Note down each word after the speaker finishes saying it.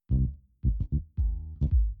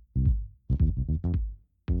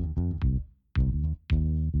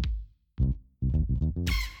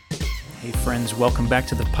Hey friends, welcome back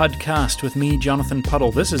to the podcast with me, Jonathan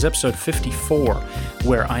Puddle. This is episode 54,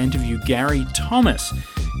 where I interview Gary Thomas.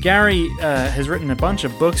 Gary has written a bunch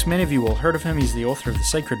of books. Many of you will have heard of him. He's the author of The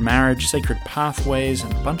Sacred Marriage, Sacred Pathways,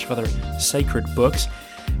 and a bunch of other sacred books.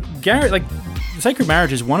 Gary, The Sacred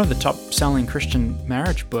Marriage is one of the top-selling Christian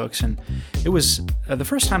marriage books, and it was the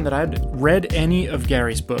first time that I'd read any of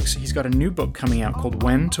Gary's books. He's got a new book coming out called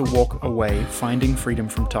When to Walk Away, Finding Freedom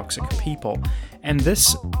from Toxic People. And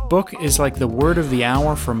this book is like the word of the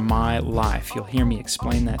hour for my life. You'll hear me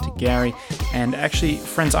explain that to Gary. And actually,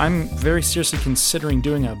 friends, I'm very seriously considering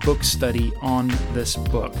doing a book study on this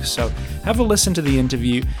book. So have a listen to the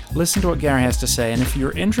interview, listen to what Gary has to say, and if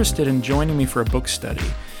you're interested in joining me for a book study,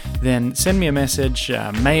 then send me a message,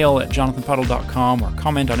 mail at jonathanpuddle.com, or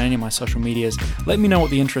comment on any of my social medias. Let me know what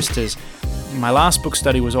the interest is. My last book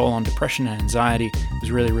study was all on depression and anxiety. It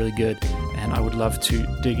was really, really good, and I would love to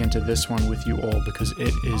dig into this one with you all because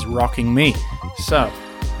it is rocking me. So,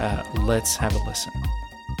 let's have a listen.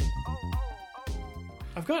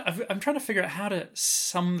 I'm trying to figure out how to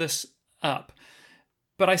sum this up,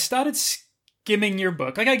 but I started skimming your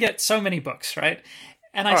book. I get so many books, right?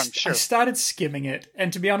 And I started skimming it,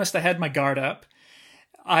 and to be honest, I had my guard up.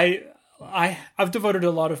 I've devoted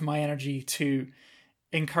a lot of my energy to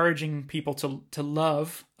encouraging people to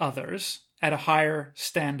love others at a higher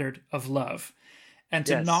standard of love, and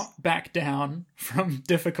to not back down from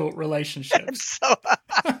difficult relationships.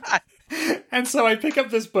 And so I pick up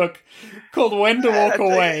this book called When to Walk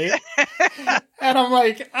Away, and I'm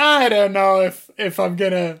like, I don't know if I'm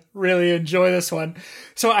going to really enjoy this one.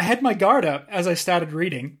 So I had my guard up as I started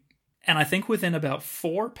reading, and I think within about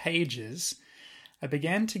 4 pages, I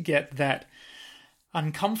began to get that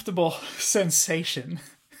uncomfortable sensation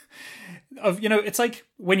of, it's like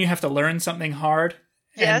when you have to learn something hard.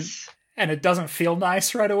 Yes. And it doesn't feel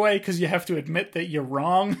nice right away because you have to admit that you're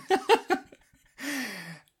wrong.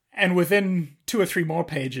 And within 2 or 3 more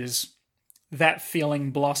pages, that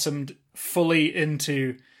feeling blossomed fully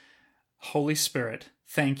into, Holy Spirit,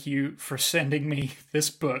 thank you for sending me this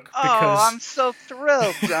book. Because I'm so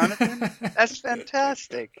thrilled, Jonathan. That's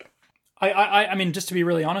fantastic. I mean, just to be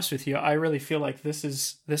really honest with you, I really feel like this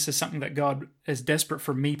is something that God is desperate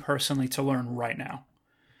for me personally to learn right now.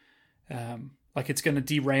 Like it's going to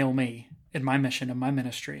derail me in my mission, in my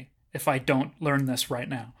ministry, if I don't learn this right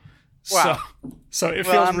now. Wow. So it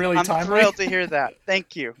feels really timely. I'm thrilled to hear that.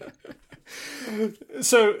 Thank you.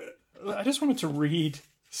 So I just wanted to read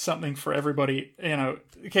something for everybody.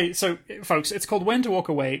 Okay, so folks, it's called When to Walk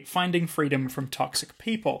Away, Finding Freedom from Toxic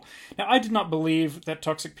People. Now, I did not believe that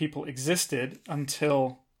toxic people existed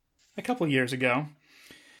until a couple of years ago,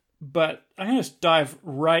 but I'm going to just dive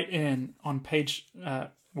right in on page,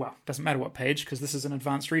 doesn't matter what page, because this is an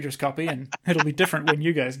advanced reader's copy, and it'll be different when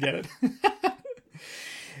you guys get it.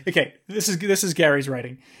 Okay, this is Gary's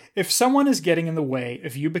writing. If someone is getting in the way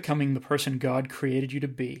of you becoming the person God created you to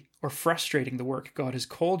be, or frustrating the work God has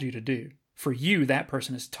called you to do, for you, that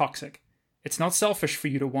person is toxic. It's not selfish for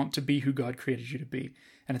you to want to be who God created you to be,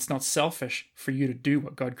 and it's not selfish for you to do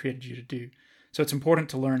what God created you to do. So it's important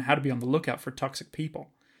to learn how to be on the lookout for toxic people.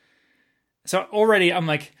 So already I'm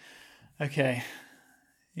like, okay,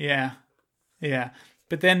 yeah.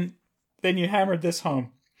 But then you hammered this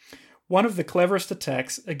home. One of the cleverest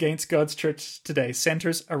attacks against God's church today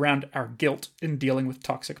centers around our guilt in dealing with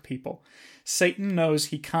toxic people. Satan knows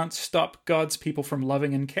he can't stop God's people from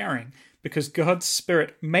loving and caring because God's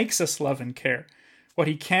Spirit makes us love and care. What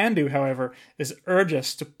he can do, however, is urge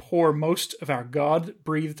us to pour most of our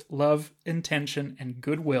God-breathed love, intention, and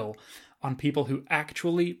goodwill on people who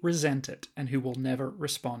actually resent it and who will never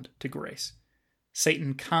respond to grace.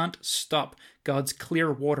 Satan can't stop God's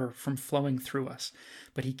clear water from flowing through us,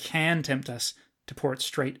 but he can tempt us to pour it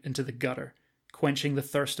straight into the gutter, quenching the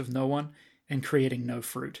thirst of no one and creating no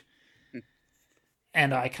fruit.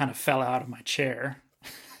 And I kind of fell out of my chair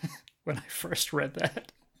when I first read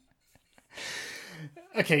that.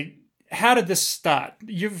 Okay, how did this start?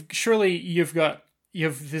 There's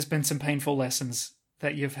been some painful lessons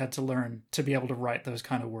that you've had to learn to be able to write those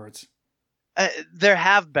kind of words. There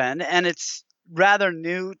have been, and it's rather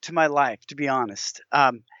new to my life, to be honest.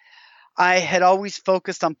 I had always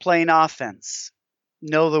focused on playing offense,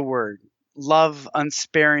 know the word, love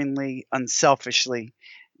unsparingly, unselfishly,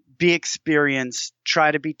 be experienced,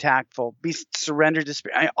 try to be tactful, be surrendered to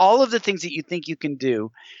spirit. All of the things that you think you can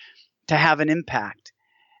do to have an impact,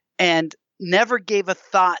 and never gave a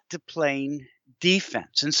thought to playing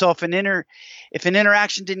defense. And so if an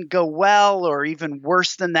interaction didn't go well, or even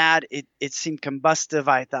worse than that, it seemed combustive,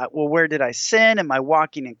 I thought, well, where did I sin? Am I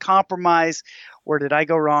walking in compromise? Where did I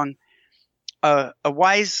go wrong? A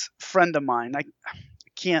wise friend of mine, I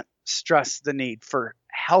can't stress the need for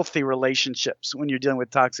healthy relationships when you're dealing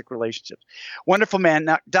with toxic relationships. Wonderful man,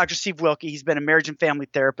 Dr. Steve Wilkie. He's been a marriage and family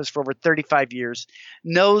therapist for over 35 years,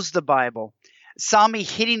 knows the Bible, saw me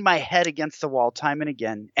hitting my head against the wall time and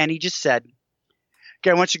again. And he just said,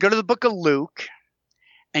 okay, I want you to go to the book of Luke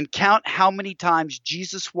and count how many times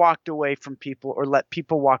Jesus walked away from people or let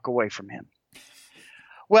people walk away from him.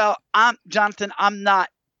 Well, Jonathan, I'm not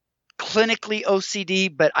clinically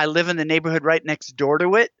OCD, but I live in the neighborhood right next door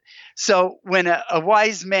to it. So when a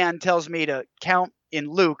wise man tells me to count in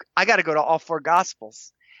Luke, I got to go to all four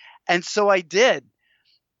Gospels. And so I did.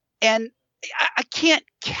 And I can't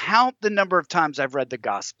count the number of times I've read the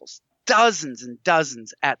Gospels, dozens and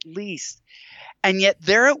dozens at least. And yet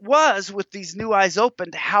there it was with these new eyes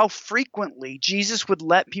opened, how frequently Jesus would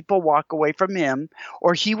let people walk away from him,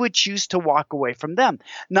 or he would choose to walk away from them.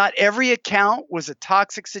 Not every account was a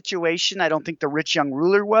toxic situation. I don't think the rich young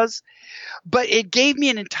ruler was, but it gave me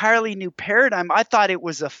an entirely new paradigm. I thought it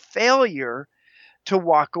was a failure to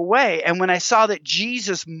walk away. And when I saw that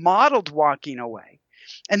Jesus modeled walking away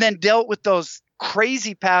and then dealt with those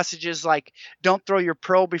crazy passages like don't throw your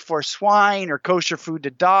pearl before swine or kosher food to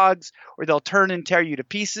dogs or they'll turn and tear you to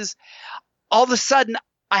pieces. All of a sudden,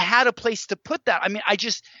 I had a place to put that. I mean,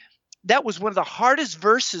 that was one of the hardest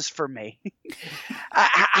verses for me.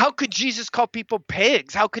 How could Jesus call people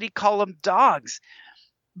pigs? How could he call them dogs?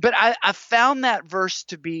 But I found that verse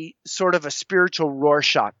to be sort of a spiritual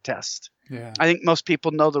Rorschach test. Yeah. I think most people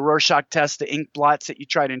know the Rorschach test, the ink blots that you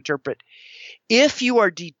try to interpret. If you are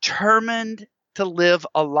determined to live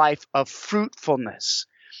a life of fruitfulness,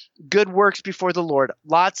 good works before the Lord,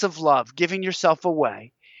 lots of love, giving yourself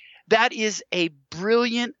away, that is a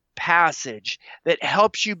brilliant passage that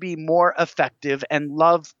helps you be more effective and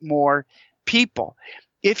love more people.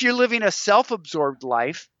 If you're living a self-absorbed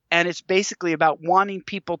life and it's basically about wanting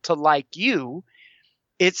people to like you,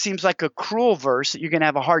 it seems like a cruel verse that you're going to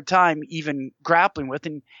have a hard time even grappling with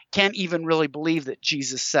and can't even really believe that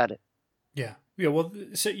Jesus said it. Yeah. Yeah, well,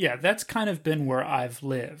 so yeah, that's kind of been where I've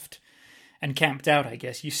lived and camped out, I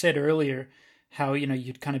guess. You said earlier how,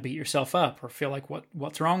 you'd kind of beat yourself up or feel like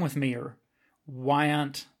what's wrong with me, or why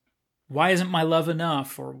isn't my love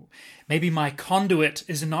enough, or maybe my conduit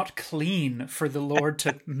is not clean for the Lord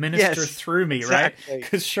to minister Yes, through me, exactly. right?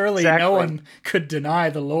 Because surely Exactly. no one could deny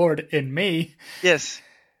the Lord in me. Yes.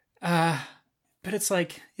 But it's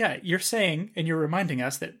like, yeah, you're saying and you're reminding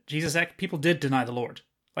us that people did deny the Lord.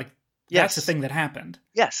 Yes. That's a thing that happened.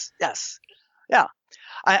 Yes. Yeah.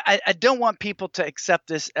 I don't want people to accept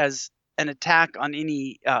this as an attack on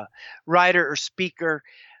any writer or speaker,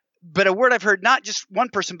 but a word I've heard not just one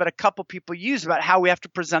person, but a couple people use about how we have to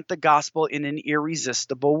present the gospel in an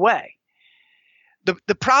irresistible way.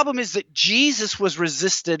 The problem is that Jesus was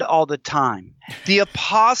resisted all the time. The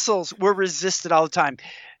apostles were resisted all the time.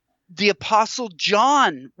 The apostle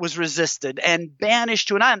John was resisted and banished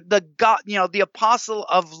to an island. The apostle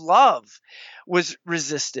of love was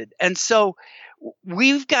resisted. And so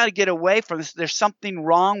we've got to get away from this. There's something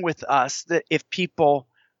wrong with us that if people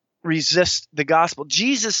resist the gospel.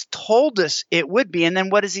 Jesus told us it would be. And then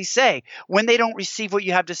what does he say? When they don't receive what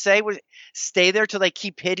you have to say, stay there till they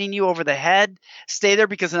keep hitting you over the head. Stay there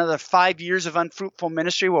because another 5 years of unfruitful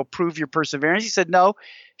ministry will prove your perseverance. He said, no,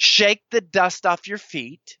 shake the dust off your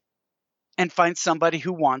feet and find somebody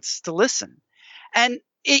who wants to listen. And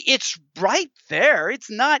it's right there.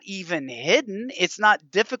 It's not even hidden. It's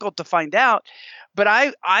not difficult to find out. But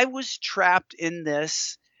I was trapped in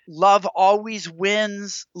this. Love always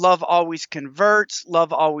wins. Love always converts.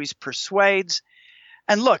 Love always persuades.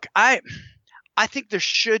 And look, I think there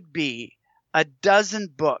should be a dozen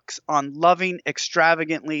books on loving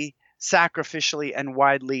extravagantly, sacrificially, and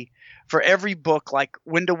widely for every book, like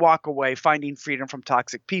When to Walk Away, Finding Freedom from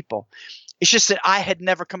Toxic People. It's just that I had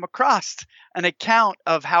never come across an account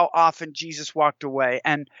of how often Jesus walked away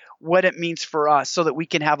and what it means for us so that we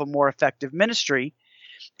can have a more effective ministry.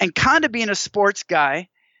 And kind of being a sports guy,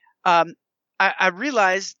 I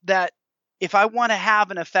realized that if I want to have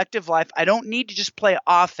an effective life, I don't need to just play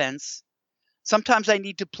offense. Sometimes I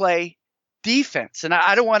need to play defense. And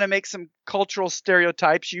I don't want to make some cultural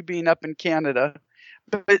stereotypes, you being up in Canada,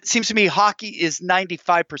 but it seems to me hockey is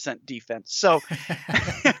 95% defense. So,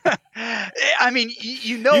 I mean,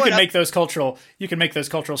 you can make those cultural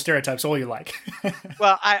stereotypes all you like.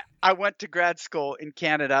 Well, I went to grad school in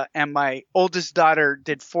Canada, and my oldest daughter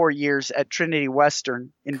did 4 years at Trinity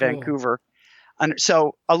Western in Vancouver. And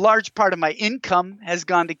so a large part of my income has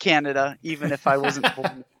gone to Canada, even if I wasn't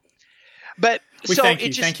born. But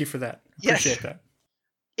thank you for that. Appreciate that.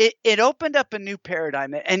 It opened up a new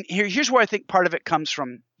paradigm. And here's where I think part of it comes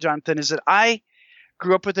from, Jonathan, is that I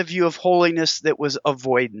grew up with a view of holiness that was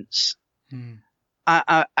avoidance. Hmm.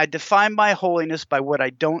 I define my holiness by what I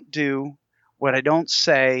don't do, what I don't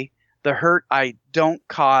say, the hurt I don't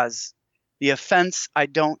cause, the offense I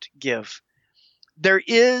don't give. There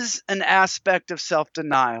is an aspect of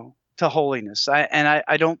self-denial to holiness.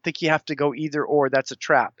 I don't think you have to go either or. That's a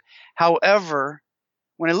trap. However,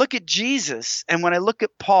 when I look at Jesus and when I look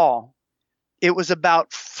at Paul, it was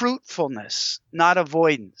about fruitfulness, not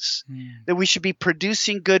avoidance, that we should be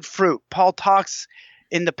producing good fruit. Paul talks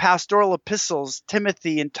in the pastoral epistles,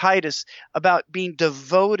 Timothy and Titus, about being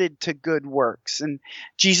devoted to good works. And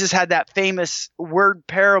Jesus had that famous word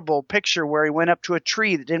parable picture where he went up to a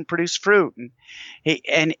tree that didn't produce fruit,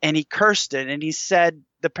 and he cursed it. And he said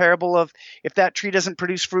the parable of, if that tree doesn't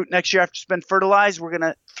produce fruit next year after it's been fertilized, we're going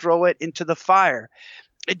to throw it into the fire.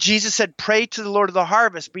 Jesus said, pray to the Lord of the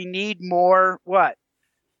harvest. We need more what?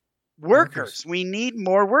 Workers. We need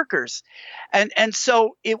more workers. And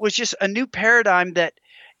so it was just a new paradigm that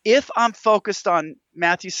if I'm focused on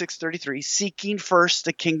Matthew 6:33, seeking first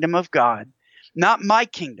the kingdom of God, not my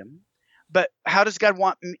kingdom, but how does God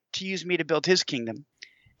want to use me to build his kingdom?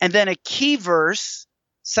 And then a key verse,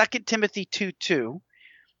 2 Timothy 2:2.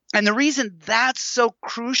 And the reason that's so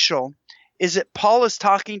crucial is that Paul is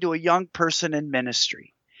talking to a young person in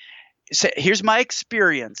ministry. So here's my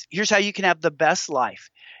experience. Here's how you can have the best life.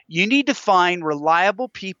 You need to find reliable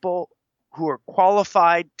people who are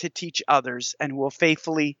qualified to teach others and who will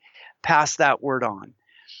faithfully pass that word on.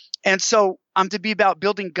 And so I'm to be about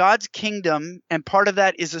building God's kingdom, and part of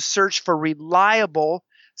that is a search for reliable,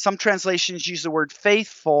 some translations use the word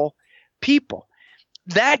faithful, people.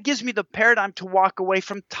 That gives me the paradigm to walk away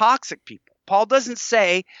from toxic people. Paul doesn't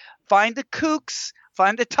say, find the kooks,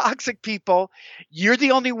 find the toxic people. You're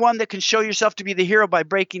the only one that can show yourself to be the hero by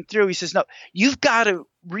breaking through. He says, no, you've got to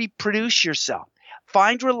reproduce yourself.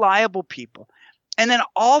 Find reliable people. And then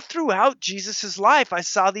all throughout Jesus' life, I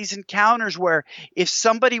saw these encounters where if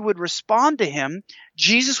somebody would respond to him,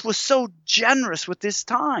 Jesus was so generous with his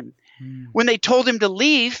time. When they told him to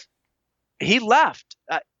leave, he left.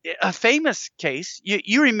 A famous case,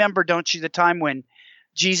 you remember, don't you, the time when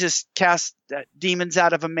Jesus cast demons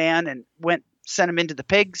out of a man and sent him into the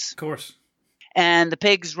pigs? Of course. And the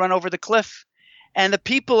pigs run over the cliff. And the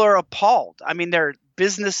people are appalled. I mean, their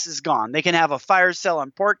business is gone. They can have a fire sale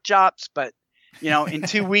on pork chops, but in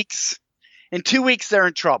 2 weeks, they're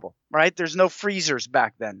in trouble, right? There's no freezers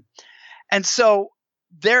back then. And so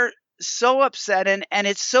they're so upset, and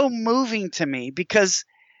it's so moving to me because,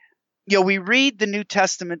 we read the New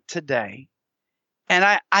Testament today, and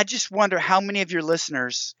I just wonder how many of your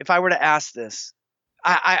listeners, if I were to ask this,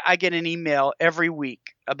 I get an email every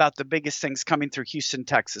week about the biggest things coming through Houston,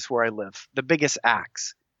 Texas, where I live, the biggest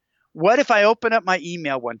acts. What if I open up my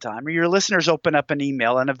email one time, or your listeners open up an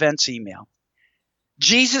email, an events email?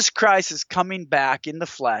 Jesus Christ is coming back in the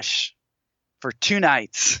flesh for 2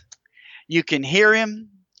 nights. You can hear him.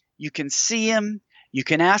 You can see him. You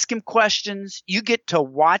can ask him questions. You get to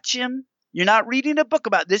watch him. You're not reading a book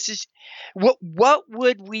about this. Is what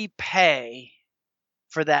would we pay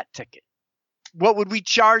for that ticket? What would we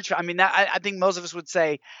charge? I mean, I think most of us would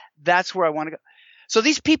say that's where I want to go. So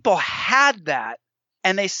these people had that,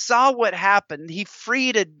 and they saw what happened. He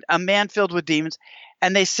freed a man filled with demons,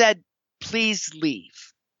 and they said, please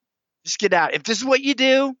leave. Just get out. If this is what you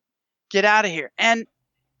do, get out of here. And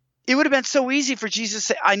it would have been so easy for Jesus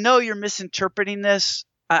to say, I know you're misinterpreting this.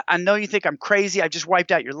 I know you think I'm crazy. I've just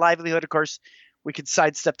wiped out your livelihood. Of course, we could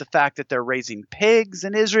sidestep the fact that they're raising pigs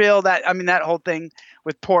in Israel. That whole thing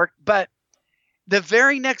with pork. But the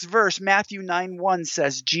very next verse, Matthew 9:1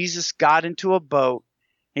 says, Jesus got into a boat.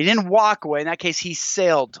 He didn't walk away. In that case, he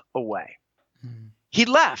sailed away. He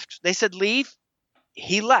left. They said, leave.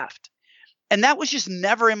 He left. And that was just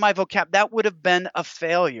never in my vocab. That would have been a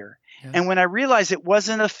failure. Yeah. And when I realized it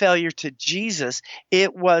wasn't a failure to Jesus,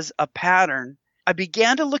 it was a pattern, I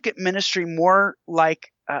began to look at ministry more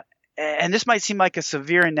like, and this might seem like a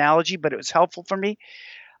severe analogy, but it was helpful for me,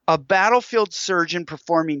 a battlefield surgeon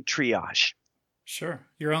performing triage. Sure.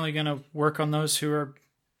 You're only going to work on those who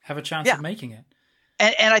have a chance of making it.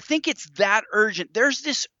 And I think it's that urgent. There's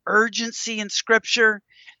this urgency in Scripture.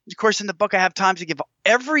 Of course, in the book, I have time to give.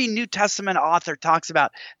 Every New Testament author talks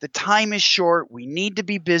about the time is short. We need to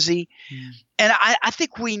be busy. And I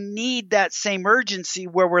think we need that same urgency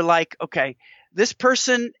where we're like, okay, this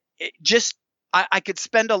person I could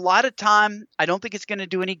spend a lot of time. I don't think it's going to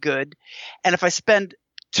do any good. And if I spend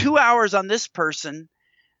 2 hours on this person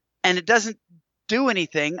and it doesn't do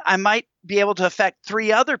anything, I might be able to affect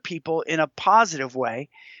 3 other people in a positive way.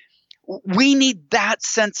 We need that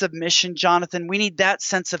sense of mission, Jonathan. We need that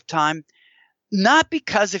sense of time. Not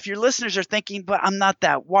because if your listeners are thinking, but I'm not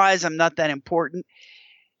that wise, I'm not that important.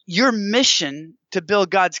 Your mission to build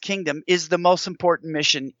God's kingdom is the most important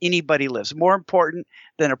mission anybody lives. More important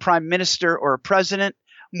than a prime minister or a president,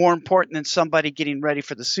 more important than somebody getting ready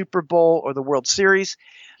for the Super Bowl or the World Series.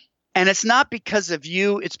 And it's not because of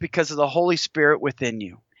you, it's because of the Holy Spirit within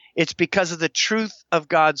you. It's because of the truth of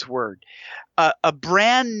God's word. A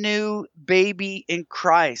brand new baby in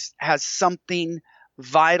Christ has something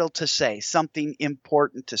vital to say, something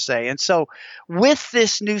important to say. And so with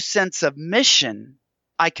this new sense of mission,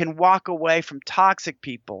 I can walk away from toxic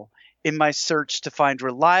people in my search to find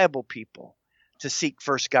reliable people to seek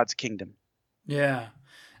first God's kingdom. Yeah.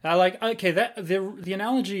 I like, okay, that the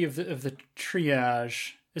analogy of the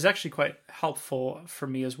triage is actually quite helpful for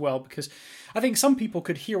me as well, because I think some people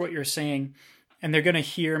could hear what you're saying and they're going to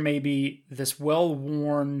hear maybe this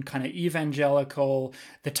well-worn kind of evangelical,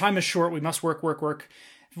 the time is short, we must work,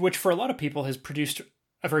 which for a lot of people has produced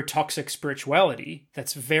a very toxic spirituality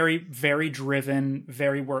that's very, very driven,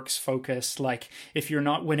 very works focused. Like if you're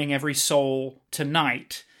not winning every soul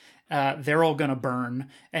tonight, they're all going to burn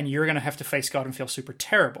and you're going to have to face God and feel super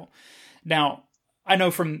terrible. Now, I know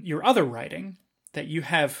from your other writing that you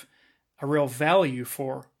have a real value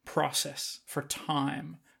for process, for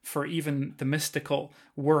time, for even the mystical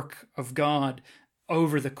work of God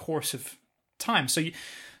over the course of time. So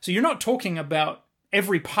you're not talking about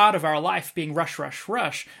every part of our life being rush,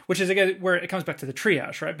 which is again where it comes back to the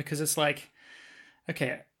triage, right? Because it's like,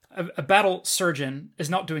 okay, a battle surgeon is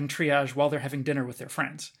not doing triage while they're having dinner with their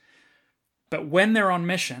friends. But when they're on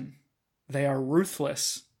mission, they are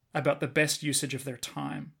ruthless about the best usage of their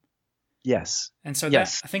time. Yes. And so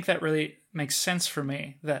yes. I think that really makes sense for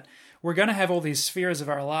me, that we're going to have all these spheres of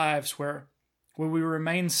our lives where we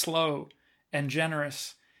remain slow and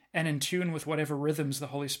generous and in tune with whatever rhythms the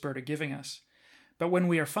Holy Spirit are giving us. But when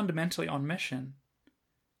we are fundamentally on mission,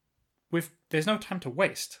 there's no time to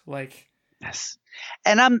waste. Like, yes.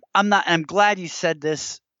 And I'm glad you said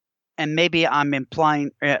this, and maybe I'm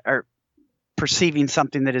implying or perceiving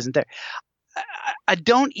something that isn't there. I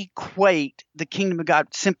don't equate the kingdom of God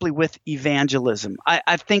simply with evangelism.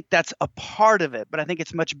 I think that's a part of it, but I think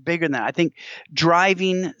it's much bigger than that. I think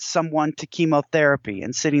driving someone to chemotherapy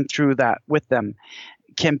and sitting through that with them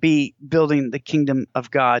can be building the kingdom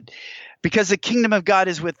of God. Because the kingdom of God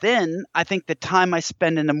is within, I think the time I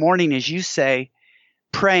spend in the morning, as you say,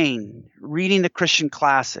 praying, reading the Christian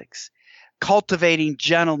classics, cultivating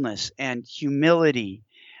gentleness and humility,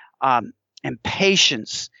 and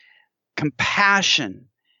patience, compassion,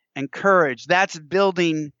 and courage. That's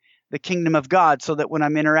building the kingdom of God so that when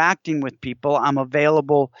I'm interacting with people, I'm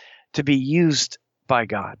available to be used by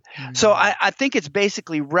God. Mm-hmm. So I think it's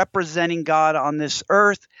basically representing God on this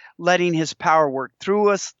earth, letting his power work through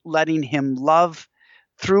us, letting him love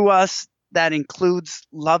through us. That includes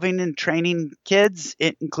loving and training kids.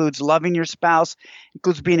 It includes loving your spouse. It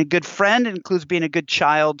includes being a good friend. It includes being a good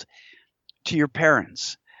child to your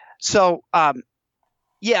parents. So,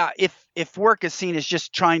 if work is seen as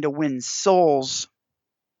just trying to win souls,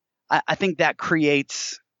 I think that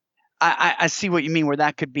creates I see what you mean, where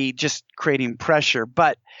that could be just creating pressure.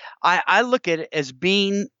 But I look at it as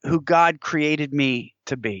being who God created me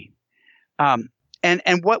to be.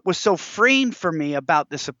 And what was so freeing for me about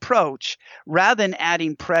this approach, rather than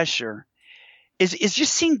adding pressure, is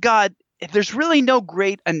just seeing God. There's really no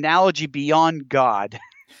great analogy beyond God.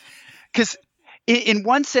 Because in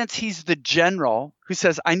one sense, he's the general who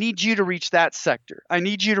says, I need you to reach that sector. I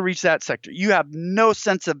need you to reach that sector. You have no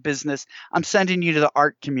sense of business. I'm sending you to the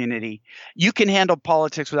art community. You can handle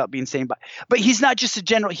politics without being sane. But he's not just a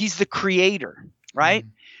general. He's the creator, right?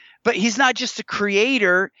 Mm-hmm. But he's not just a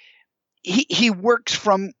creator. He works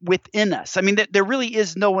from within us. I mean, there really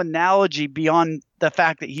is no analogy beyond the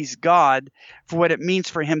fact that he's God for what it means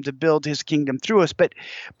for him to build his kingdom through us. But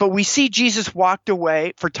we see Jesus walked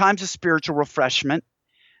away for times of spiritual refreshment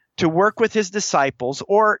to work with his disciples,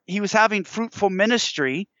 or he was having fruitful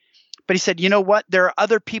ministry, but he said, you know what? There are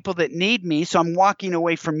other people that need me, so I'm walking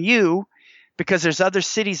away from you because there's other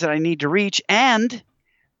cities that I need to reach. And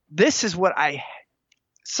this is what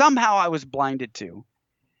somehow I was blinded to.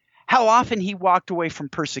 How often he walked away from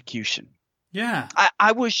persecution. Yeah.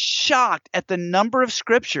 I was shocked at the number of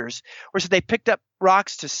scriptures where they picked up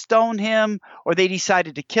rocks to stone him, or they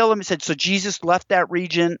decided to kill him. It said, so Jesus left that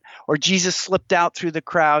region, or Jesus slipped out through the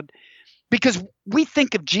crowd. Because we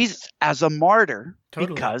think of Jesus as a martyr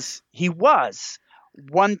because he was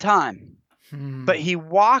one time. But he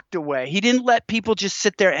walked away. He didn't let people just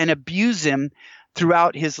sit there and abuse him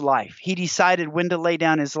throughout his life. He decided when to lay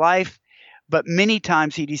down his life. But many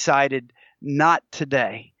times he decided, not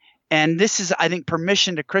today. And this is, I think,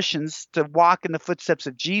 permission to Christians to walk in the footsteps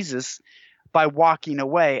of Jesus by walking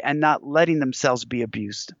away and not letting themselves be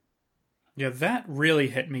abused. Yeah, that really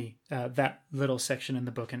hit me, that little section in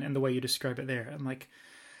the book and the way you describe it there. I'm like,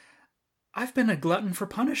 I've been a glutton for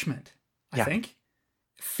punishment, I think.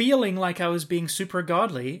 Feeling like I was being super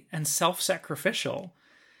godly and self-sacrificial.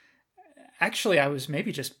 Actually, I was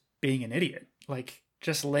maybe just being an idiot, like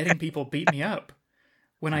just letting people beat me up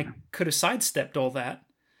when I could have sidestepped all that.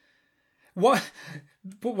 What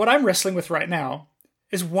I'm wrestling with right now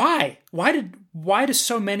is why? Why do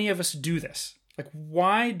so many of us do this? Like,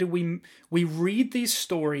 why do we read these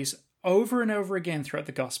stories over and over again throughout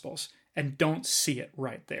the Gospels and don't see it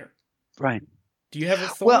right there? Right. Do you have a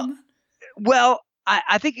thought on that? Well,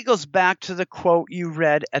 I think it goes back to the quote you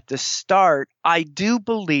read at the start. I do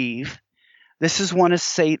believe this is one of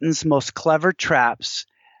Satan's most clever traps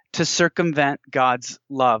to circumvent God's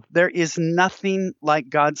love. There is nothing like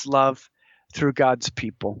God's love through God's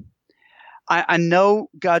people. I know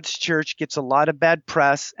God's church gets a lot of bad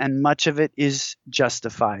press, and much of it is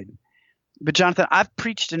justified. But Jonathan, I've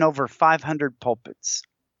preached in over 500 pulpits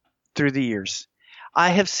through the years. I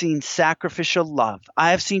have seen sacrificial love.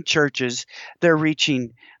 I have seen churches that are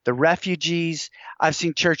reaching the refugees. I've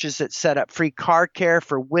seen churches that set up free car care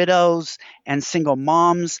for widows and single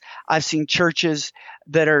moms. I've seen churches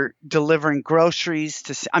that are delivering groceries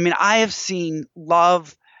to, I have seen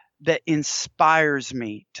love that inspires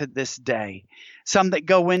me to this day. Some that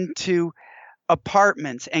go into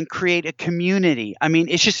apartments and create a community.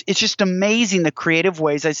 It's just amazing the creative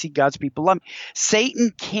ways I see God's people love.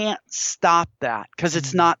 Satan can't stop that because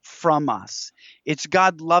it's not from us. It's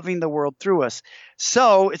God loving the world through us.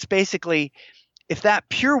 So it's basically, if that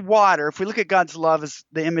pure water, if we look at God's love as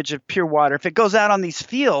the image of pure water, if it goes out on these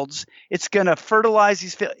fields, it's going to fertilize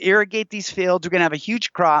these fields, irrigate these fields. We're going to have a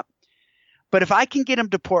huge crop. But if I can get him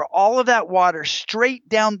to pour all of that water straight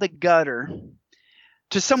down the gutter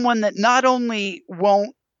to someone that not only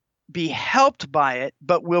won't be helped by it,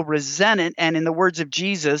 but will resent it, and in the words of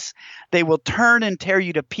Jesus, they will turn and tear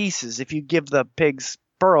you to pieces if you give the pigs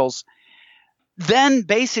pearls, then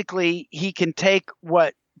basically he can take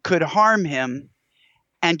what could harm him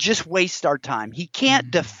and just waste our time. He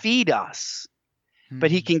can't defeat us,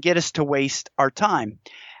 but he can get us to waste our time.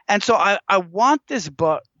 And so I want this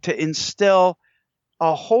book to instill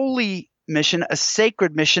a holy mission, a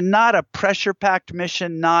sacred mission, not a pressure-packed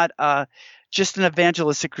mission, not just an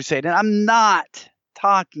evangelistic crusade. And I'm not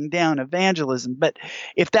talking down evangelism, but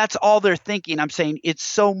if that's all they're thinking, I'm saying it's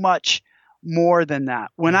so much more than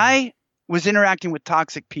that. When I was interacting with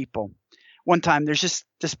toxic people, one time there's just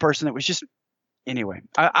this person that was just, anyway,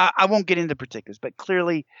 I won't get into particulars, but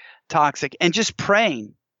clearly toxic, and just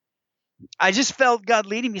praying. I just felt God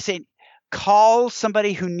leading me saying, call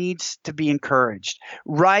somebody who needs to be encouraged.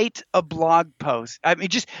 Write a blog post.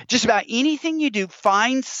 Just about anything you do,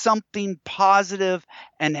 find something positive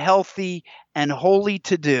and healthy and holy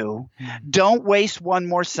to do. Don't waste one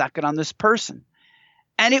more second on this person.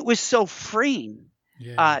 And it was so freeing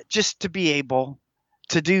just to be able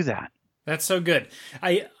to do that. That's so good.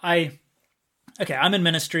 Okay, I'm in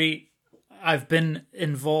ministry. I've been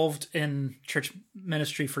involved in church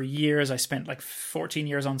ministry for years. I spent like 14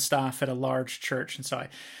 years on staff at a large church. And so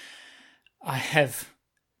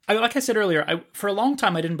like I said earlier, for a long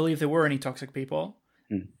time, I didn't believe there were any toxic people.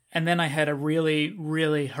 And then I had a really,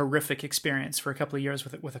 really horrific experience for a couple of years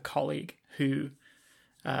with a colleague who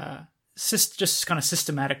just kind of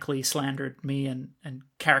systematically slandered me and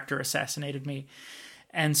character assassinated me.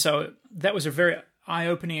 And so that was a very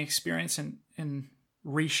eye-opening experience in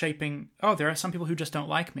reshaping, there are some people who just don't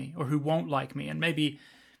like me or who won't like me. And maybe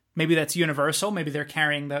that's universal. Maybe they're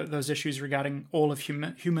carrying those issues regarding all of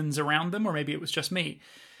humans around them, or maybe it was just me.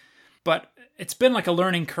 But it's been like a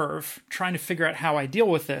learning curve trying to figure out how I deal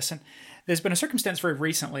with this. And there's been a circumstance very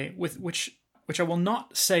recently with which I will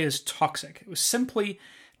not say is toxic. It was simply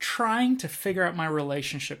trying to figure out my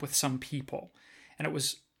relationship with some people. And it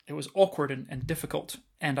was awkward and difficult.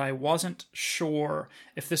 And I wasn't sure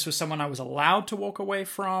if this was someone I was allowed to walk away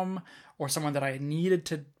from or someone that I needed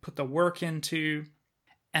to put the work into.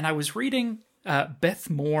 And I was reading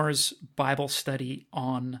Beth Moore's Bible study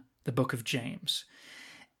on the book of James.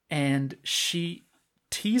 And she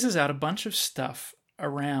teases out a bunch of stuff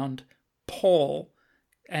around Paul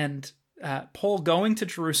and Paul going to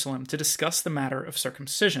Jerusalem to discuss the matter of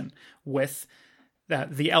circumcision with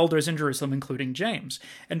the elders in Jerusalem, including James.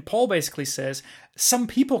 And Paul basically says, some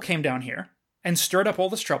people came down here and stirred up all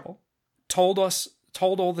this trouble, told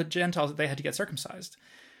all the Gentiles that they had to get circumcised.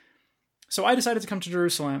 So I decided to come to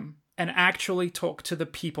Jerusalem and actually talk to the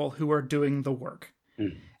people who are doing the work.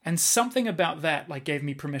 And something about that like gave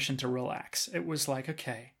me permission to relax. It was like,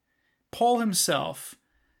 okay, Paul himself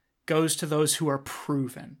goes to those who are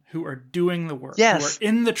proven, who are doing the work, Yes. who are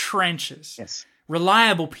in the trenches, Yes.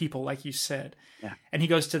 reliable people, like you said. Yeah. And he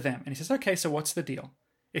goes to them and he says, okay, so what's the deal?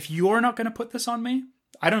 If you're not going to put this on me,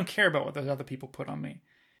 I don't care about what those other people put on me.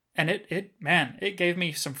 And it gave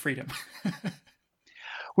me some freedom.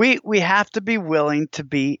 We have to be willing to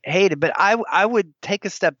be hated. But I would take a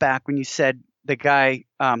step back when you said the guy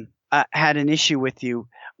had an issue with you.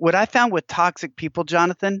 What I found with toxic people,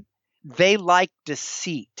 Jonathan, they like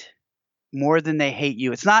deceit more than they hate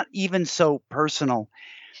you. It's not even so personal.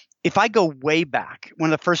 If I go way back,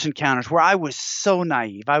 one of the first encounters where I was so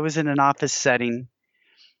naive, I was in an office setting,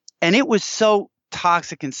 and it was so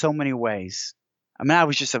toxic in so many ways. I mean, I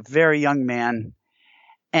was just a very young man,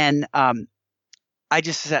 and I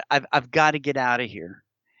just said, I've got to get out of here.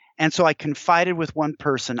 And so I confided with one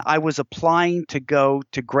person. I was applying to go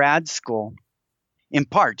to grad school, in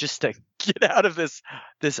part just to get out of this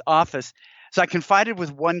office. So I confided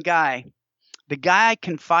with one guy. The guy I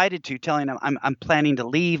confided to, telling him I'm planning to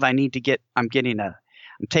leave. I'm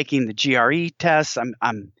taking the GRE test.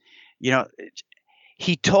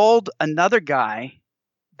 He told another guy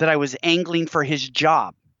that I was angling for his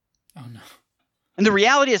job. Oh no. And the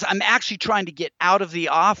reality is I'm actually trying to get out of the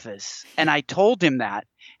office. And I told him that.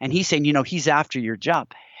 And he's saying, he's after your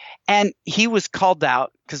job. And he was called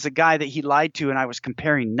out because the guy that he lied to and I was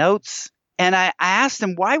comparing notes. And I asked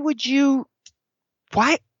him, why?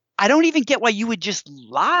 I don't even get why you would just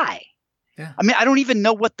lie. Yeah. I mean, I don't even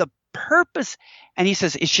know what the purpose. And he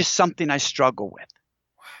says, it's just something I struggle with.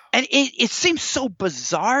 Wow. And it seems so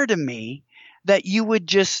bizarre to me that you would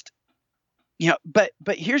just, but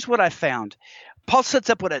here's what I found. Paul sets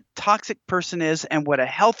up what a toxic person is and what a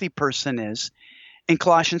healthy person is in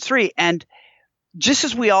Colossians 3. And just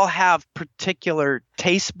as we all have particular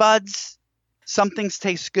taste buds, some things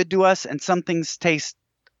taste good to us and some things taste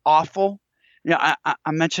awful. I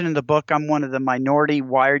mentioned in the book, I'm one of the minority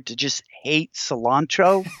wired to just hate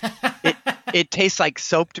cilantro. It tastes like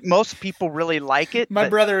soap. Most people really like it. My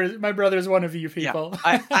brother is one of you people.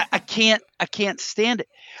 Yeah, I can't stand it.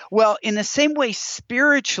 Well, in the same way,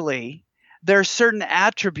 spiritually, there are certain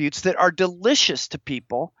attributes that are delicious to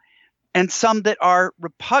people and some that are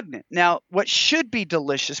repugnant. Now, what should be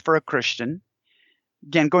delicious for a Christian,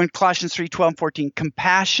 again, going to Colossians 3:12 and 14,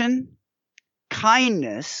 compassion,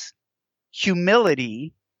 kindness,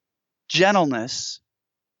 humility, gentleness,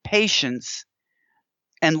 patience,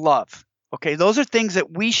 and love. Okay, those are things that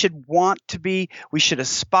we should want to be, we should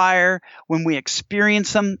aspire. When we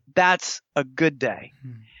experience them, that's a good day.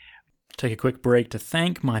 Take a quick break to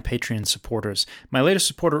thank my Patreon supporters. My latest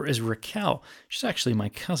supporter is Raquel. She's actually my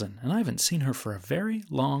cousin, and I haven't seen her for a very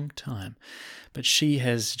long time. But she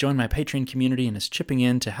has joined my Patreon community and is chipping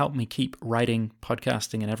in to help me keep writing,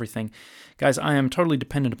 podcasting, and everything. Guys, I am totally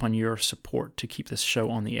dependent upon your support to keep this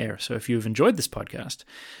show on the air. So if you've enjoyed this podcast,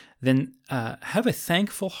 then have a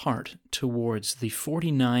thankful heart towards the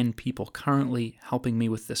 49 people currently helping me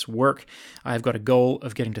with this work. I've got a goal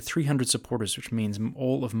of getting to 300 supporters, which means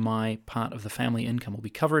all of my part of the family income will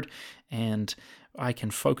be covered, and I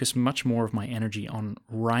can focus much more of my energy on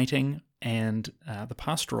writing and the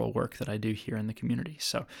pastoral work that I do here in the community.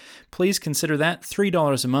 So please consider that.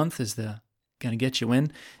 $3 a month is going to get you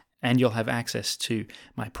in, and you'll have access to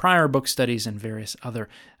my prior book studies and various other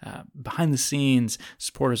behind-the-scenes,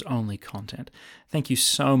 supporters-only content. Thank you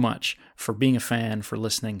so much for being a fan, for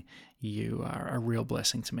listening. You are a real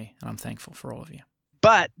blessing to me, and I'm thankful for all of you.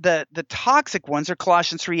 But the toxic ones are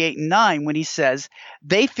Colossians 3:8 and 9, when he says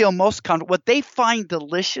they feel most comfortable. What they find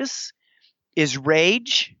delicious is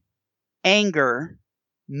rage, anger,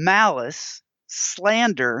 malice,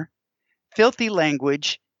 slander, filthy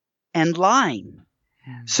language, and lying.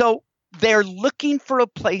 So they're looking for a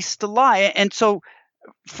place to lie. And so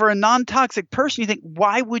for a non-toxic person, you think,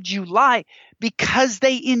 why would you lie? Because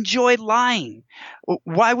they enjoy lying.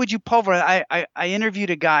 Why would you pulverize? I interviewed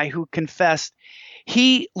a guy who confessed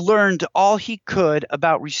he learned all he could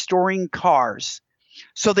about restoring cars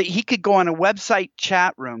so that he could go on a website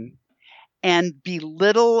chat room and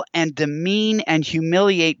belittle and demean and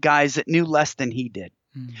humiliate guys that knew less than he did.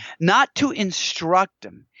 Not to instruct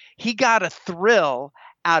them. He got a thrill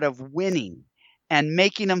out of winning and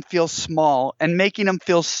making them feel small and making them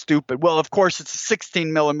feel stupid. Well, of course, it's a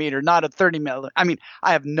 16 millimeter, not a 30 millimeter. I mean,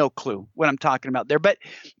 I have no clue what I'm talking about there, but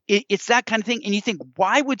it's that kind of thing. And you think,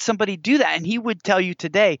 why would somebody do that? And he would tell you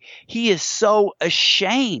today, he is so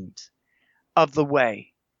ashamed of the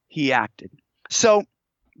way he acted. So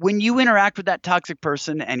when you interact with that toxic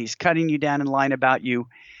person and he's cutting you down and lying about you,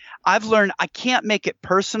 I've learned I can't make it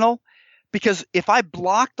personal, Because if I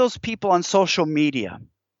block those people on social media,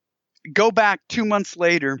 go back 2 months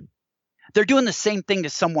later, they're doing the same thing to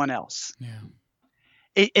someone else.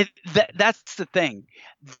 Yeah. That's the thing.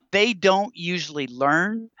 They don't usually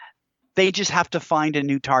learn. They just have to find a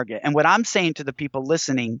new target. And what I'm saying to the people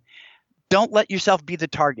listening, don't let yourself be the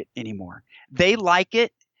target anymore. They like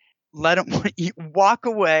it. Let them walk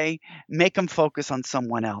away, make them focus on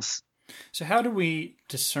someone else. So how do we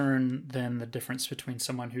discern then the difference between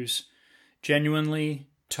someone who's genuinely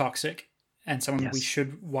toxic and someone we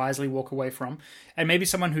should wisely walk away from, and maybe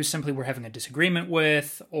someone who simply we're having a disagreement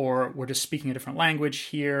with, or we're just speaking a different language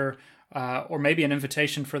here, or maybe an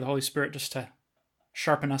invitation for the Holy Spirit just to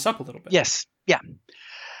sharpen us up a little bit? Yes. Yeah.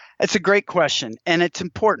 It's a great question. And it's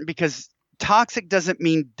important because toxic doesn't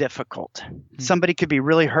mean difficult. Somebody could be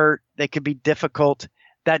really hurt. They could be difficult.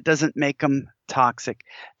 That doesn't make them toxic.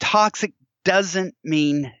 Toxic doesn't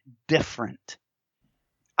mean different.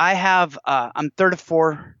 I'm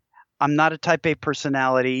 34. I'm not a type A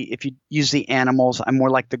personality. If you use the animals, I'm more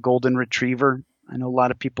like the golden retriever. I know a lot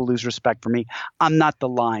of people lose respect for me. I'm not the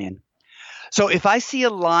lion. So if I see a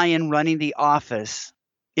lion running the office,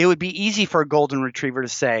 it would be easy for a golden retriever to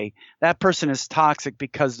say that person is toxic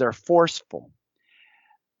because they're forceful.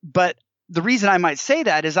 But the reason I might say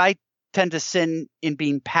that is I tend to sin in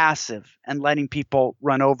being passive and letting people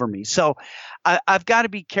run over me. So I've got to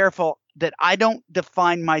be careful that I don't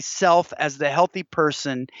define myself as the healthy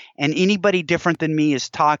person and anybody different than me is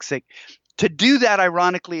toxic. To do that,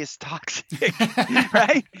 ironically, is toxic,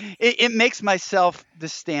 right? It makes myself the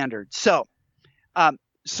standard. So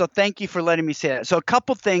thank you for letting me say that. So a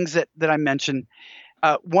couple things that I mentioned.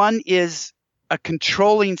 One is a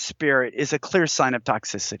controlling spirit is a clear sign of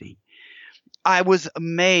toxicity. I was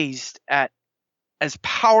amazed at as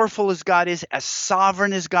powerful as God is, as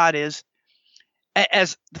sovereign as God is,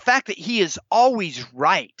 as the fact that he is always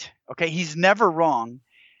right. Okay. He's never wrong,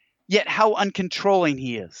 yet how uncontrolling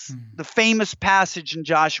he is. The famous passage in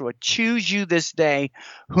Joshua, choose you this day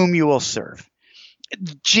whom you will serve.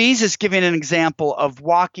 Jesus giving an example of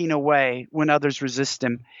walking away when others resist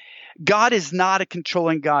him. God is not a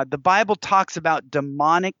controlling God. The Bible talks about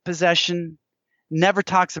demonic possession, never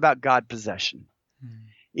talks about God possession.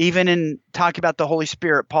 Even in talking about the Holy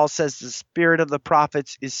Spirit, Paul says the spirit of the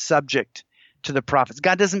prophets is subject to the prophets.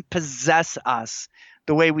 God doesn't possess us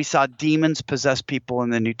the way we saw demons possess people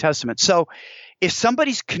in the New Testament. So if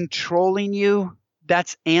somebody's controlling you,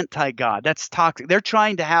 that's anti-God. That's toxic. They're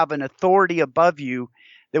trying to have an authority above you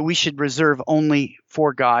that we should reserve only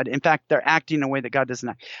for God. In fact, they're acting in a way that God doesn't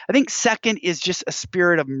act. I think second is just a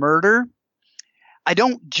spirit of murder. I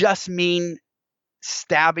don't just mean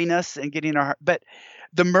stabbing us and getting our heart, but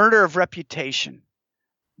the murder of reputation,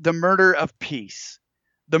 the murder of peace,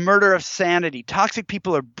 the murder of sanity. Toxic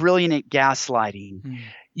people are brilliant at gaslighting.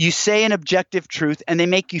 You say an objective truth and they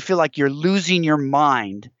make you feel like you're losing your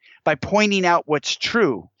mind by pointing out what's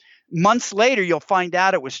true. Months later, you'll find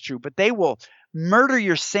out it was true, but they will murder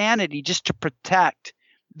your sanity just to protect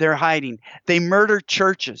their hiding. They murder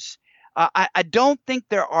churches. I don't think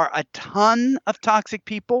there are a ton of toxic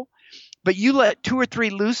people, but you let 2 or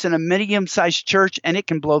 3 loose in a medium-sized church and it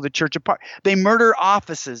can blow the church apart. They murder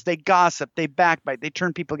offices. They gossip. They backbite. They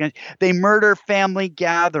turn people against. They murder family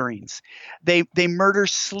gatherings. They murder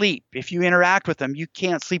sleep. If you interact with them, you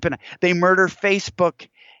can't sleep at night. They murder Facebook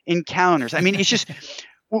encounters. I mean, it's just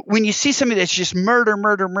when you see somebody that's just murder.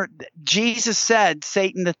 Jesus said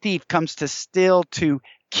Satan the thief comes to steal, to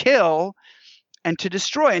kill, and to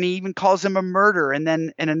destroy. And he even calls him a murderer. And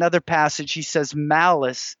then in another passage, he says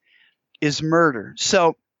malice is murder.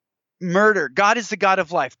 So murder. God is the God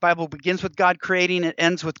of life. Bible begins with God creating. It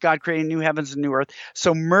ends with God creating new heavens and new earth.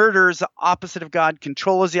 So murder is the opposite of God.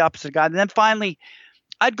 Control is the opposite of God. And then finally,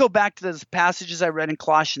 I'd go back to those passages I read in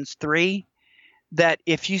Colossians 3, that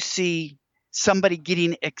if you see somebody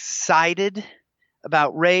getting excited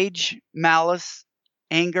about rage, malice,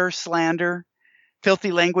 anger, slander,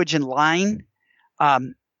 filthy language, and lying,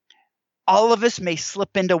 all of us may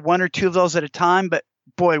slip into 1 or 2 of those at a time, but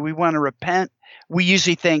boy, we want to repent. We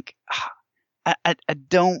usually think, I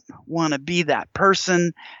don't want to be that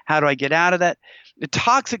person. How do I get out of that? The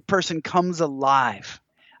toxic person comes alive.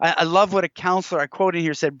 I love what a counselor I quote in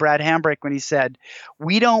here said, Brad Hambrick, when he said,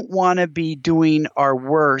 we don't want to be doing our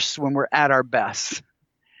worst when we're at our best.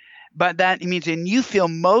 But that means when you feel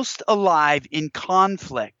most alive in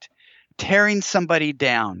conflict, tearing somebody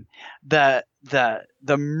down, the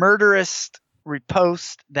murderous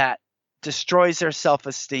riposte that destroys their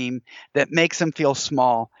self-esteem, that makes them feel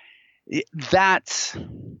small, that's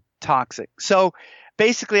toxic. So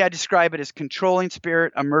basically I describe it as controlling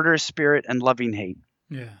spirit, a murderous spirit, and loving hate.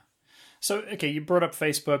 Yeah. So, okay, you brought up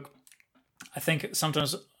Facebook. I think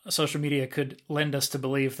sometimes social media could lend us to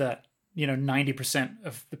believe that, 90%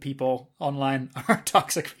 of the people online are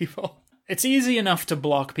toxic people. It's easy enough to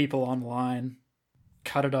block people online,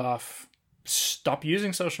 cut it off, stop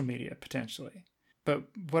using social media potentially. But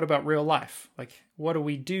what about real life? Like, what do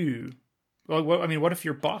we do? Well, what if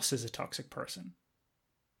your boss is a toxic person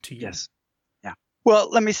to you? Yes. Yeah. Well,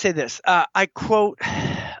 let me say this. I quote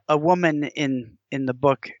a woman in the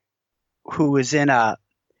book who is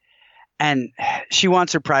and she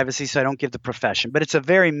wants her privacy, so I don't give the profession, but it's a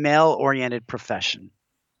very male-oriented profession.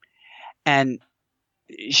 And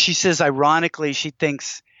she says, ironically, she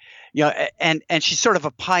thinks, and she's sort of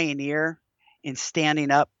a pioneer in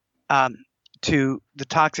standing up to the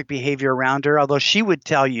toxic behavior around her, although she would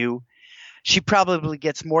tell you she probably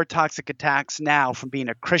gets more toxic attacks now from being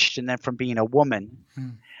a Christian than from being a woman.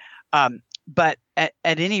 But at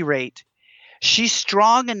any rate, she's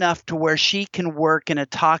strong enough to where she can work in a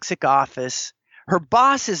toxic office. Her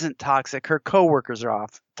boss isn't toxic. Her coworkers are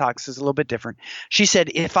toxic. It's a little bit different. She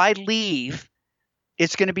said, if I leave,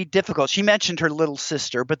 it's going to be difficult. She mentioned her little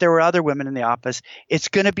sister, but there were other women in the office. It's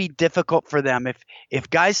going to be difficult for them. If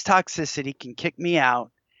guys' toxicity can kick me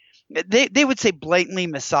out, they would say blatantly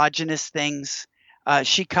misogynist things.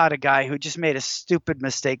 She caught a guy who just made a stupid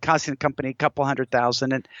mistake, costing the company a couple $100,000.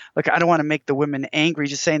 And look, I don't want to make the women angry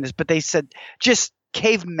just saying this, but they said just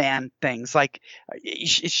caveman things like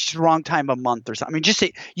it's the wrong time of month or something. I mean, just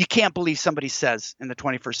say, you can't believe somebody says in the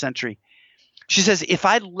 21st century. She says, if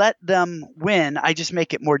I let them win, I just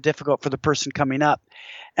make it more difficult for the person coming up.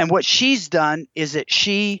 And what she's done is that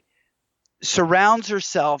she surrounds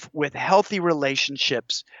herself with healthy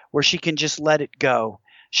relationships where she can just let it go.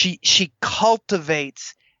 She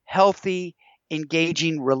cultivates healthy,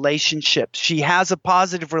 engaging relationships. She has a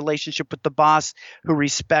positive relationship with the boss who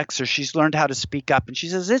respects her. She's learned how to speak up. And she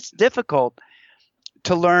says it's difficult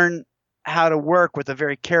to learn how to work with a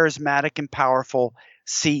very charismatic and powerful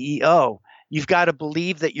CEO. You've got to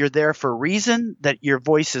believe that you're there for a reason, that your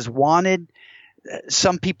voice is wanted.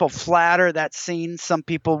 Some people flatter that scene. Some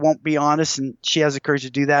people won't be honest, and she has the courage to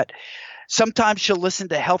do that. Sometimes she'll listen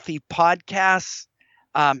to healthy podcasts,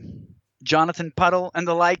 Jonathan Puddle and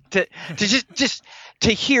the like, to just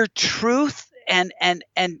to hear truth and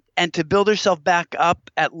to build herself back up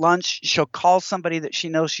at lunch. She'll call somebody that she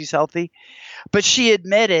knows she's healthy. But she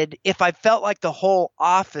admitted, if I felt like the whole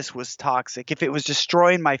office was toxic, if it was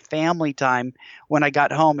destroying my family time when I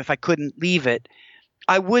got home, if I couldn't leave it,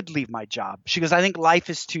 I would leave my job. She goes, I think life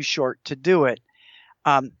is too short to do it.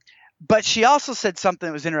 But she also said something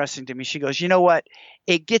that was interesting to me. She goes, you know what?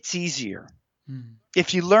 It gets easier.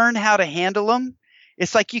 If you learn how to handle them,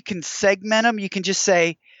 it's like you can segment them. You can just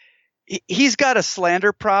say, he's got a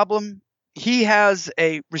slander problem. He has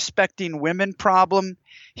a respecting women problem.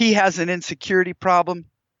 He has an insecurity problem.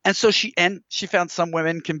 And so she found some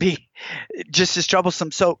women can be just as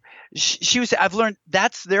troublesome. So she was, I've learned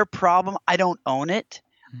that's their problem. I don't own it.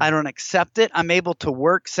 I don't accept it. I'm able to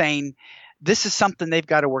work saying this is something they've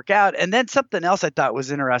got to work out. And then something else I thought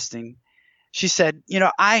was interesting. She said,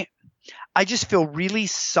 I just feel really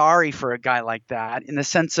sorry for a guy like that in the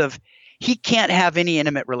sense of he can't have any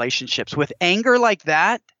intimate relationships with anger like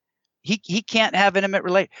that. He can't have intimate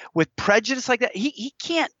with prejudice like that. He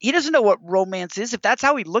can't. He doesn't know what romance is. If that's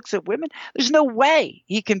how he looks at women, there's no way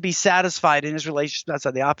he can be satisfied in his relationship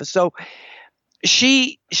outside the office. So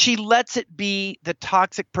she lets it be the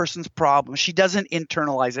toxic person's problem. She doesn't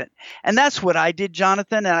internalize it, and that's what I did,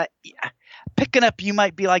 Jonathan. And picking up, you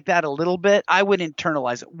might be like that a little bit. I would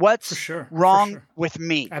internalize it. What's wrong with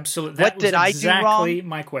me? Absolutely. What did I do wrong? Exactly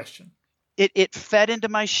my question. It fed into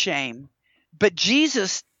my shame, but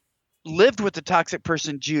Jesus lived with the toxic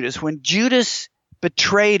person Judas. When Judas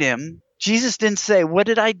betrayed him, Jesus didn't say, what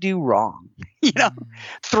did I do wrong?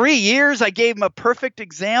 3 years, I gave him a perfect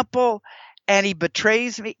example and he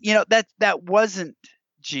betrays me. That wasn't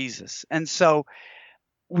Jesus. And so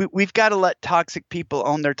we've got to let toxic people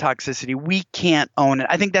own their toxicity. We can't own it.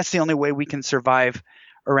 I think that's the only way we can survive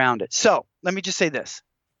around it. So let me just say this,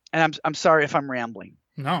 and I'm sorry if I'm rambling.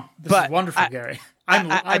 No, this is wonderful, Gary.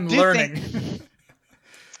 I'm learning.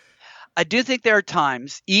 I do think there are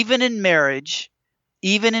times, even in marriage,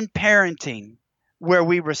 even in parenting, where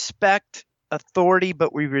we respect authority,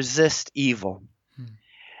 but we resist evil.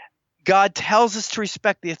 God tells us to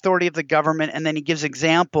respect the authority of the government, and then he gives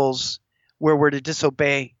examples where we're to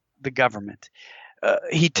disobey the government.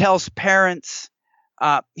 He tells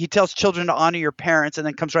he tells children to honor your parents, and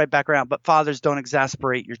then comes right back around, but fathers, don't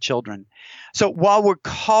exasperate your children. So while we're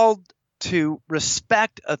called to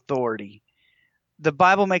respect authority, the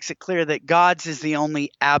Bible makes it clear that God's is the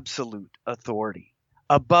only absolute authority.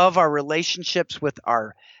 above our relationships with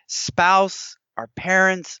our spouse, our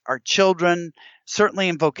parents, our children, certainly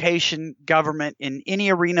in vocation, government, in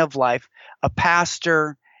any arena of life, a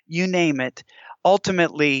pastor, you name it.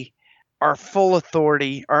 Ultimately, our full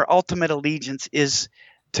authority, our ultimate allegiance is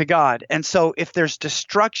to God. And so if there's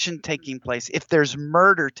destruction taking place, if there's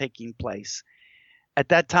murder taking place, at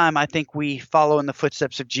that time, I think we follow in the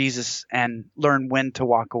footsteps of Jesus and learn when to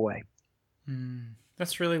walk away.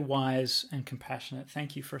 That's really wise and compassionate.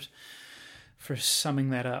 Thank you for summing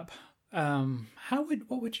that up.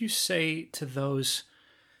 What would you say to those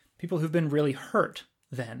people who've been really hurt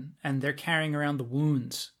then, and they're carrying around the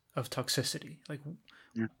wounds of toxicity? Like,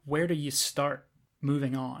 where do you start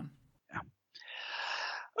moving on?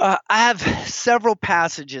 I have several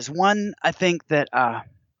passages. One I think that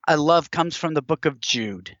I love comes from the book of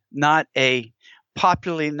Jude, not a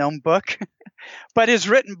popularly known book, but is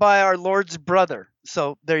written by our Lord's brother.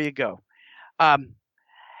 So there you go.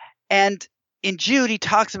 And in Jude, he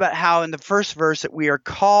talks about how in the first verse that we are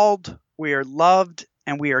called, we are loved,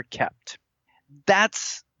 and we are kept.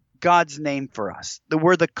 That's God's name for us.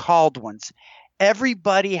 We're the called ones.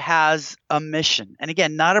 Everybody has a mission. And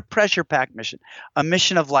again, not a pressure-packed mission, a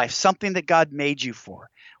mission of life, something that God made you for.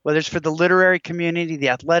 Whether it's for the literary community, the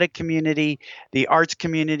athletic community, the arts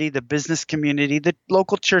community, the business community, the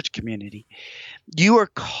local church community. You are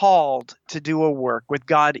called to do a work with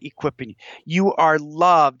God equipping you. You are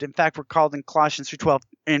loved. In fact, we're called in Colossians 3:12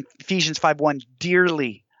 and Ephesians 5:1,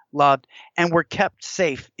 dearly loved, and we're kept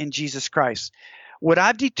safe in Jesus Christ. What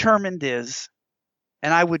I've determined is,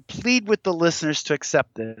 and I would plead with the listeners to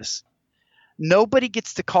accept this, nobody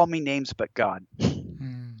gets to call me names but God.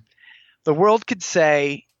 The world could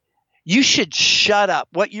say, you should shut up.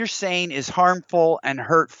 What you're saying is harmful and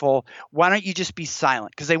hurtful. Why don't you just be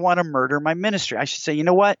silent? Because they want to murder my ministry. I should say, you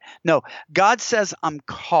know what? No, God says I'm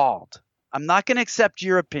called. I'm not going to accept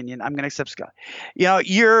your opinion. I'm going to accept God. You know,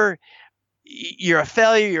 you're a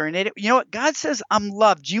failure. You're an idiot. You know what? God says I'm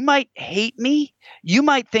loved. You might hate me. You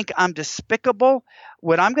might think I'm despicable.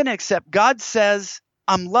 What I'm going to accept, God says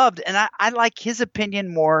I'm loved, and I like his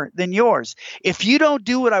opinion more than yours. If you don't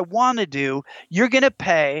do what I want to do, you're going to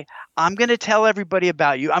pay. I'm going to tell everybody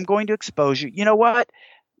about you. I'm going to expose you. You know what?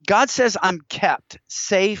 God says I'm kept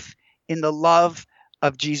safe in the love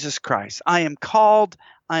of Jesus Christ. I am called.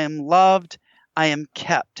 I am loved. I am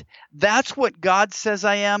kept. That's what God says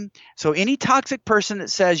I am. So any toxic person that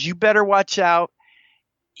says you better watch out,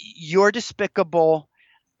 you're despicable,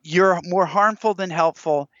 you're more harmful than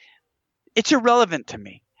helpful, it's irrelevant to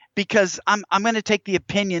me, because I'm going to take the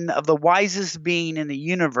opinion of the wisest being in the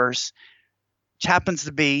universe, which happens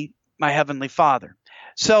to be my Heavenly Father.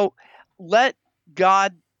 So let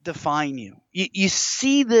God define you. You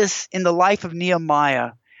see this in the life of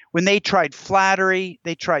Nehemiah when they tried flattery,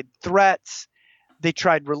 they tried threats, they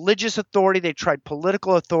tried religious authority, they tried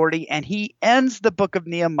political authority, and he ends the book of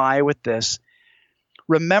Nehemiah with this: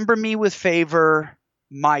 remember me with favor,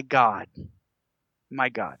 my God, my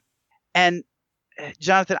God. And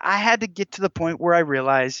Jonathan, I had to get to the point where I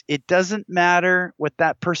realized it doesn't matter what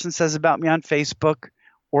that person says about me on Facebook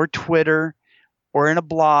or Twitter or in a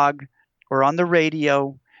blog or on the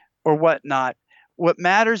radio or whatnot. What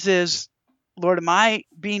matters is, Lord, am I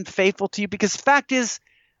being faithful to you? Because the fact is,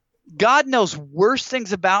 God knows worse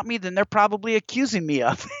things about me than they're probably accusing me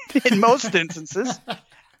of in most instances.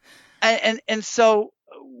 And so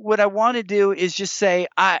what I want to do is just say,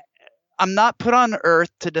 I'm not put on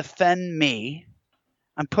earth to defend me.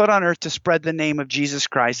 I'm put on earth to spread the name of Jesus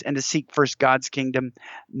Christ and to seek first God's kingdom,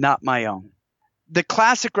 not my own. The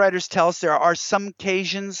classic writers tell us there are some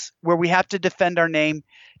occasions where we have to defend our name,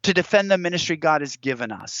 to defend the ministry God has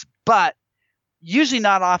given us, but usually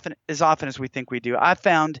not as often as we think we do. I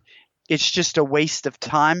found it's just a waste of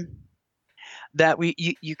time that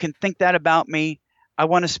you can think that about me. I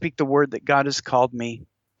want to speak the word that God has called me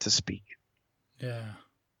to speak.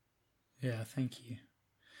 Yeah, thank you.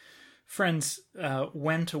 Friends,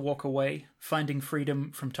 when to walk away, finding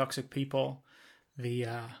freedom from toxic people. The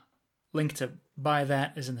link to buy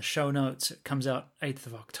that is in the show notes. It comes out 8th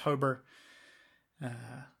of October.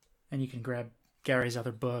 And you can grab Gary's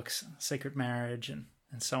other books, Sacred Marriage, and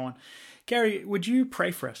so on. Gary, would you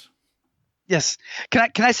pray for us? Yes. Can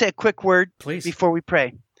I say a quick word, please, before we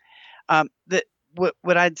pray?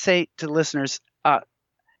 What I'd say to listeners,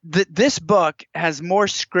 this book has more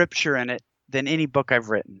scripture in it than any book I've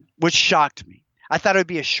written, which shocked me. I thought it would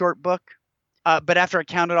be a short book, but after I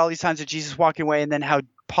counted all these times of Jesus walking away and then how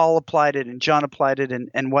Paul applied it and John applied it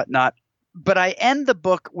and whatnot. But I end the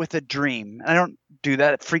book with a dream. I don't do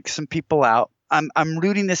that. It freaks some people out. I'm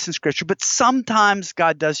rooting this in scripture, but sometimes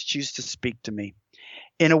God does choose to speak to me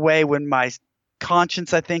in a way when my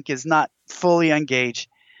conscience, I think, is not fully engaged.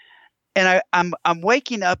 And I'm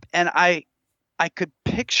waking up, and I could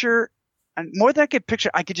picture, and more than I could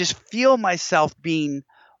picture, I could just feel myself being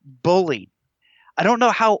bullied. I don't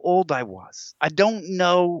know how old I was. I don't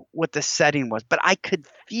know what the setting was, but I could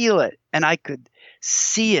feel it and I could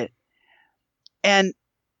see it. And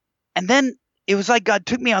then it was like God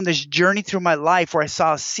took me on this journey through my life where I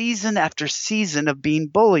saw season after season of being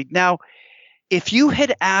bullied. Now, if you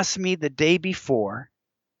had asked me the day before,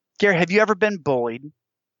 Gary, have you ever been bullied?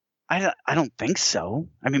 I don't think so.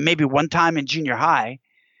 I mean, maybe one time in junior high.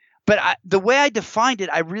 But the way I defined it,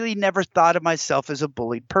 I really never thought of myself as a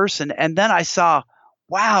bullied person. And then I saw,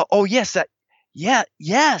 wow, oh, yes,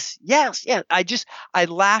 yes. I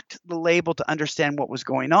lacked the label to understand what was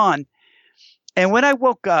going on. And when I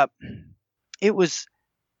woke up, it was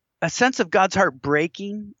a sense of God's heart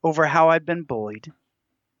breaking over how I'd been bullied,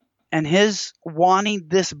 and his wanting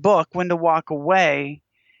this book, when to walk away,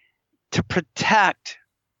 to protect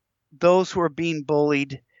those who are being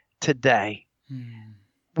bullied today.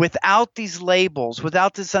 Without these labels,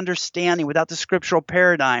 without this understanding, without the scriptural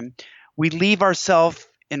paradigm, we leave ourselves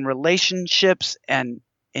in relationships and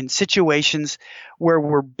in situations where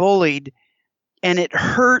we're bullied, and it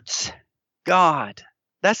hurts God.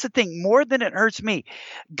 That's the thing. More than it hurts me.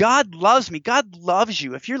 God loves me. God loves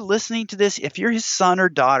you. If you're listening to this, if you're his son or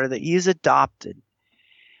daughter that he has adopted,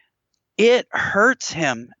 it hurts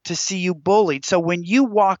him to see you bullied. So when you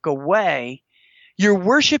walk away, you're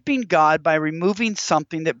worshiping God by removing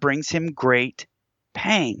something that brings him great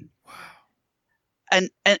pain. Wow.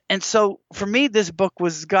 And so for me, this book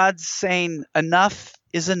was God saying, enough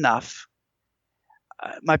is enough.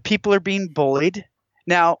 My people are being bullied.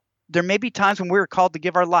 Now, there may be times when we're called to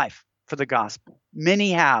give our life for the gospel.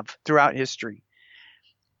 Many have throughout history.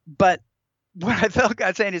 But what I felt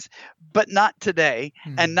God saying is, but not today,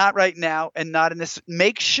 and not right now, and not in this.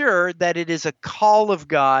 Make sure that it is a call of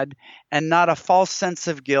God and not a false sense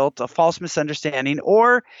of guilt, a false misunderstanding,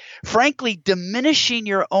 or frankly, diminishing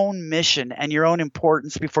your own mission and your own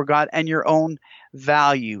importance before God and your own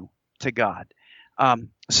value to God.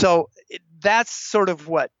 So that's sort of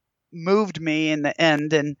what moved me in the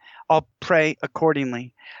end, and I'll pray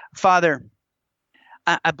accordingly. Father,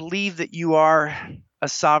 I believe that you are a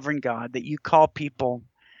sovereign God, that you call people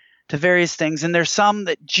to various things. And there's some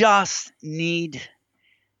that just need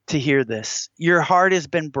to hear this. Your heart has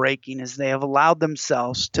been breaking as they have allowed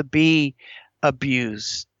themselves to be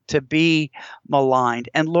abused, to be maligned.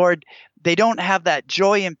 And Lord, they don't have that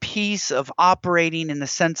joy and peace of operating in the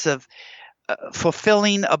sense of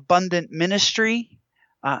fulfilling abundant ministry.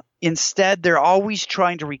 Instead, they're always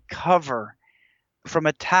trying to recover from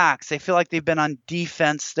attacks. They feel like they've been on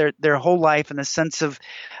defense their whole life, in the sense of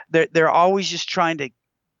they're always just trying to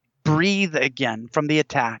breathe again from the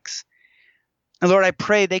attacks. And Lord, I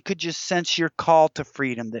pray they could just sense your call to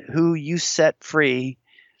freedom, that who you set free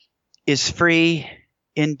is free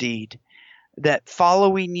indeed, that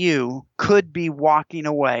following you could be walking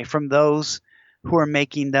away from those who are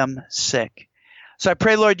making them sick. So I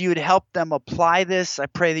pray, Lord, you would help them apply this. I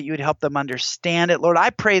pray that you would help them understand it. Lord,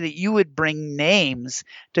 I pray that you would bring names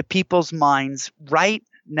to people's minds right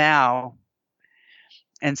now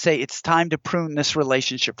and say, it's time to prune this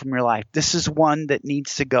relationship from your life. This is one that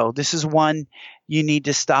needs to go. This is one you need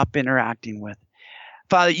to stop interacting with.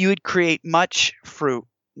 Father, you would create much fruit,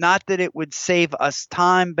 not that it would save us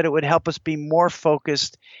time, but it would help us be more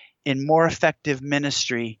focused in more effective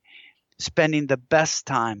ministry, spending the best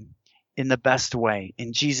time in the best way.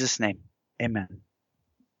 In Jesus' name, amen.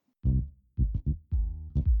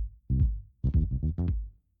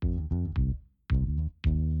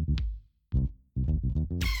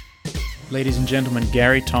 Ladies and gentlemen,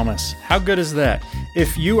 Gary Thomas. How good is that?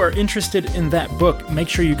 If you are interested in that book, make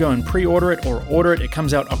sure you go and pre-order it or order it. It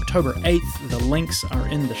comes out October 8th. The links are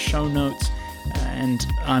in the show notes. And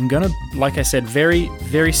I'm going to, like I said, very,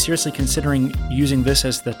 very seriously considering using this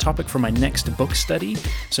as the topic for my next book study.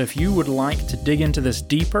 So if you would like to dig into this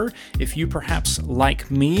deeper, if you perhaps,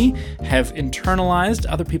 like me, have internalized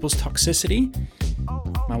other people's toxicity,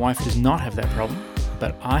 my wife does not have that problem,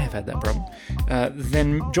 but I have had that problem,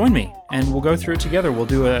 then join me and we'll go through it together. We'll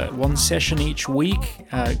do one session each week,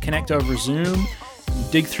 connect over Zoom,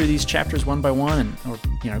 dig through these chapters one by one, or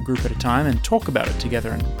group at a time, and talk about it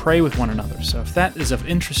together and pray with one another. So if that is of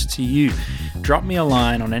interest to you, drop me a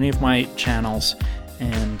line on any of my channels,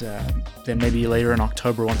 and then maybe later in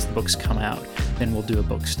October, once the books come out, then we'll do a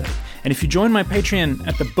book study. And if you join my Patreon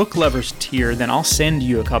at the Book Lovers tier, then I'll send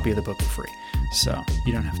you a copy of the book for free, so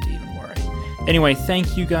you don't have to even worry. Anyway,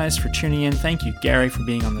 thank you guys for tuning in. Thank you, Gary, for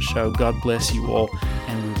being on the show. God bless you all,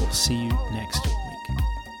 and we will see you next week.